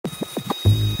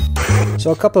So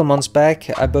a couple of months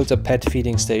back, I built a pet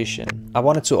feeding station. I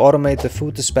wanted to automate the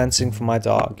food dispensing for my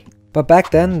dog. But back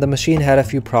then, the machine had a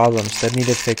few problems that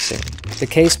needed fixing. The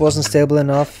case wasn't stable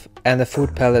enough and the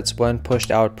food pellets weren't pushed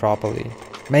out properly.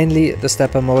 Mainly, the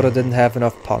stepper motor didn't have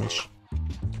enough punch.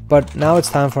 But now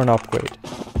it's time for an upgrade.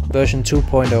 Version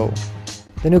 2.0.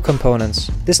 The new components.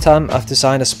 This time I've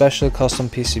designed a special custom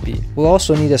PCB. We'll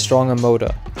also need a stronger motor,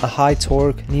 a high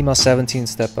torque NEMA 17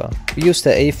 stepper. We used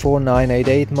the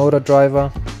A4988 motor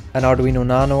driver, an Arduino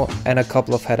Nano and a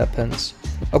couple of header pins.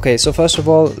 Okay, so first of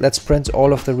all, let's print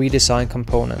all of the redesigned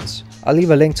components. I'll leave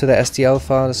a link to the STL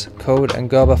files, code and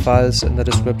Gerber files in the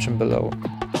description below.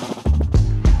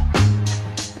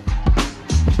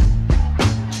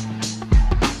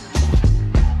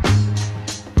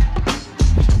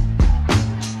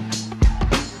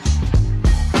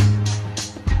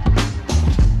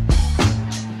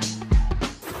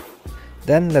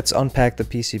 Then let's unpack the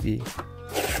PCB.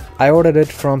 I ordered it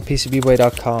from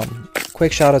PCBWay.com.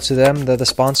 Quick shout out to them, they're the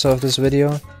sponsor of this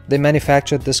video. They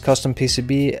manufactured this custom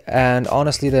PCB and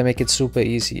honestly they make it super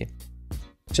easy.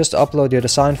 Just upload your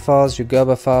design files, your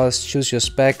Gerber files, choose your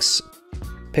specs,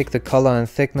 pick the color and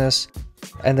thickness,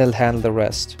 and they'll handle the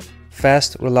rest.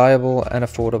 Fast, reliable and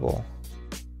affordable.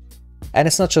 And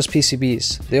it's not just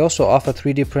PCBs, they also offer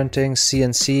 3D printing,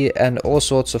 CNC and all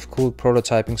sorts of cool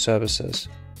prototyping services.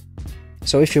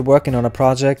 So if you're working on a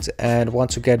project and want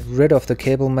to get rid of the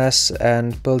cable mess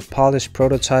and build polished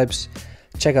prototypes,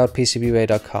 check out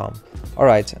PCBWay.com.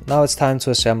 Alright, now it's time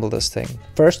to assemble this thing.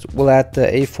 First, we'll add the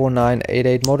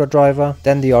A4988 motor driver,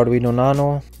 then the Arduino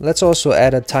Nano. Let's also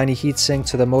add a tiny heatsink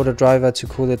to the motor driver to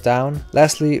cool it down.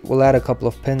 Lastly, we'll add a couple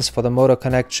of pins for the motor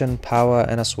connection, power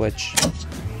and a switch.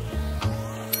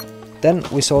 Then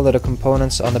we solder the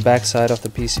components on the back side of the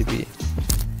PCB.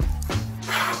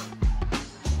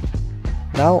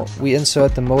 Now we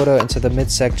insert the motor into the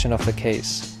midsection of the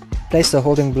case. Place the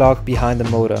holding block behind the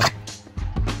motor.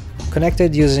 Connect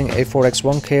it using a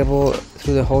 4x1 cable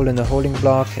through the hole in the holding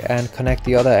block and connect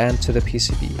the other end to the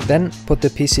PCB. Then put the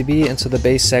PCB into the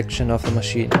base section of the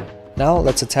machine. Now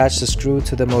let's attach the screw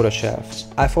to the motor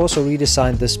shaft. I've also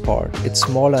redesigned this part. It's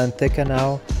smaller and thicker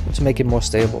now to make it more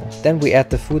stable. Then we add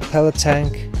the food pellet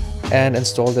tank and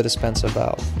install the dispenser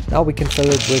valve. Now we can fill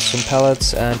it with some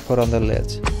pellets and put on the lid.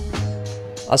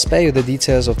 I'll spare you the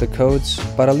details of the codes,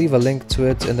 but I'll leave a link to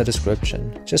it in the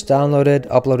description. Just download it,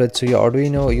 upload it to your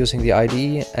Arduino using the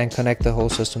IDE and connect the whole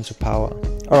system to power.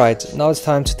 Alright, now it's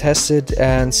time to test it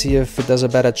and see if it does a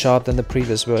better job than the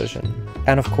previous version.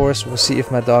 And of course, we'll see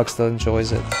if my dog still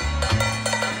enjoys it.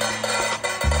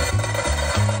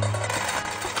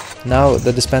 Now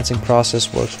the dispensing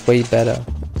process works way better.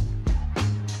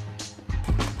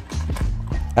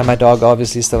 And my dog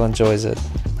obviously still enjoys it.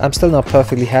 I'm still not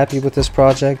perfectly happy with this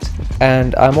project,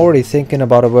 and I'm already thinking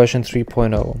about a version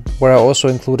 3.0, where I also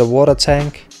include a water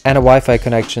tank and a Wi-Fi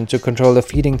connection to control the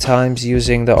feeding times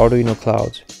using the Arduino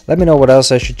Cloud. Let me know what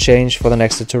else I should change for the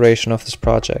next iteration of this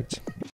project.